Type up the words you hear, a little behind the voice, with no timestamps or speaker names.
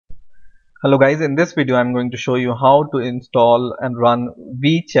Hello guys, in this video I'm going to show you how to install and run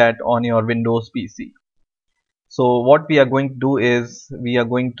Wechat on your Windows PC. So what we are going to do is we are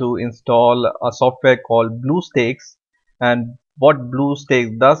going to install a software called Bluestacks, and what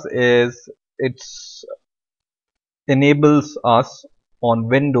Bluestacks does is it enables us on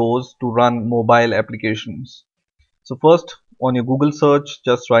Windows to run mobile applications. So first on your Google search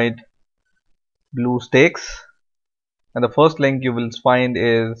just write Bluestacks, and the first link you will find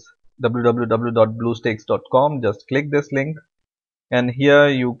is www.bluestacks.com. Just click this link and here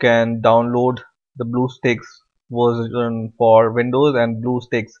you can download the BlueStacks version for Windows and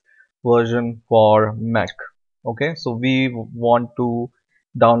BlueStacks version for Mac. Okay, so we want to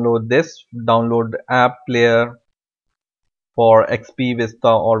download app player for XP, Vista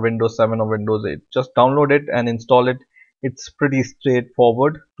or Windows 7 or Windows 8. Just download it and install it. It's pretty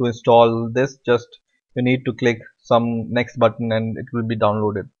straightforward to install this. Just you need to click some next button and it will be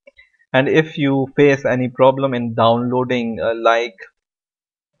downloaded. And if you face any problem in downloading like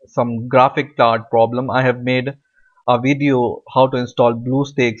some graphic card problem, I have made a video how to install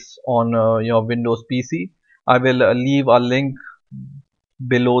BlueStacks on your Windows PC. I will leave a link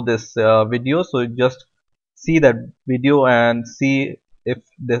below this video, so just see that video and see if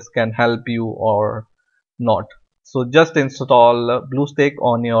this can help you or not. So just install BlueStack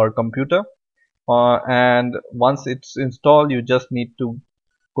on your computer, and once it's installed you just need to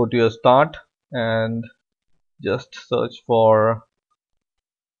go to your start and just search for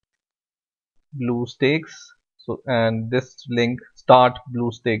BlueStacks. So and this link start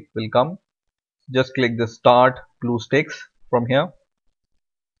BlueStack will come. Just click the start BlueStacks from here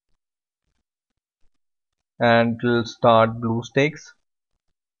and it will start BlueStacks.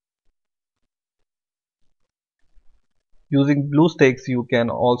 Using BlueStacks you can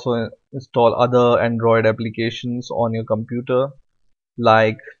also install other Android applications on your computer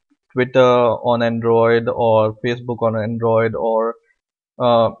like Twitter on Android or Facebook on Android or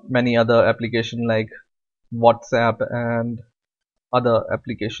many other applications like WhatsApp and other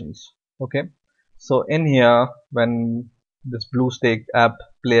applications. Okay, so in here when this BlueStack app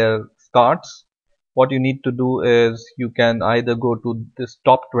player starts, what you need to do is you can either go to this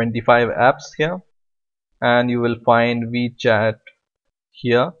top 25 apps here and you will find Wechat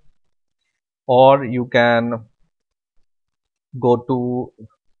here, or you can go to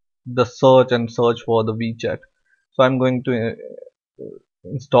the search and search for the Wechat. So I'm going to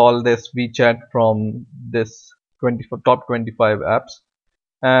install this Wechat from this top 25 apps,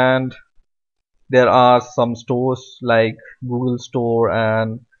 and there are some stores like Google Store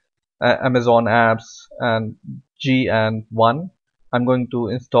and Amazon apps and G and one. I'm going to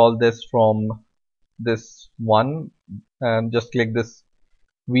install this from this one and just click this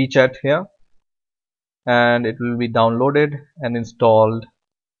Wechat here and it will be downloaded and installed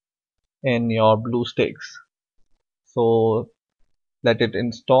in your BlueStacks. So let it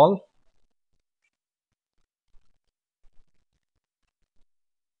install.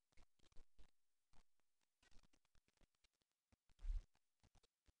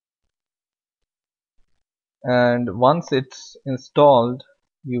 And once it's installed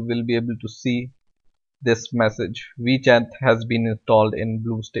you will be able to see this message: Wechat has been installed in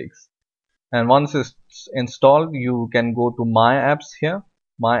BlueStacks. And once it's installed you can go to my apps here,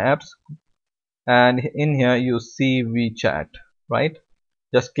 my apps, and in here you see Wechat, right?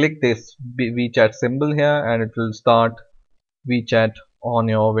 Just click this Wechat symbol here and it will start Wechat on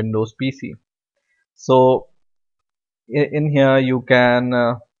your Windows PC. So in here you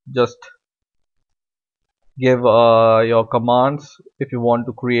can just give your commands. If you want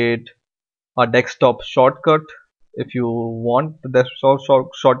to create a desktop shortcut, if you want the desktop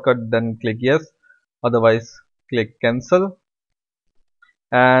shortcut then click yes, otherwise click cancel.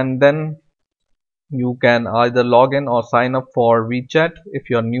 And then you can either log in or sign up for Wechat if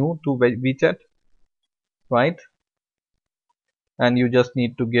you're new to Wechat, right? And you just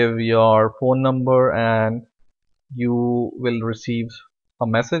need to give your phone number and you will receive a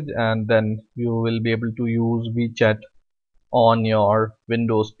message, and then you will be able to use Wechat on your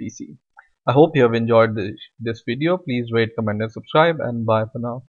Windows PC. I hope you have enjoyed this video. Please rate, comment and subscribe, and bye for now.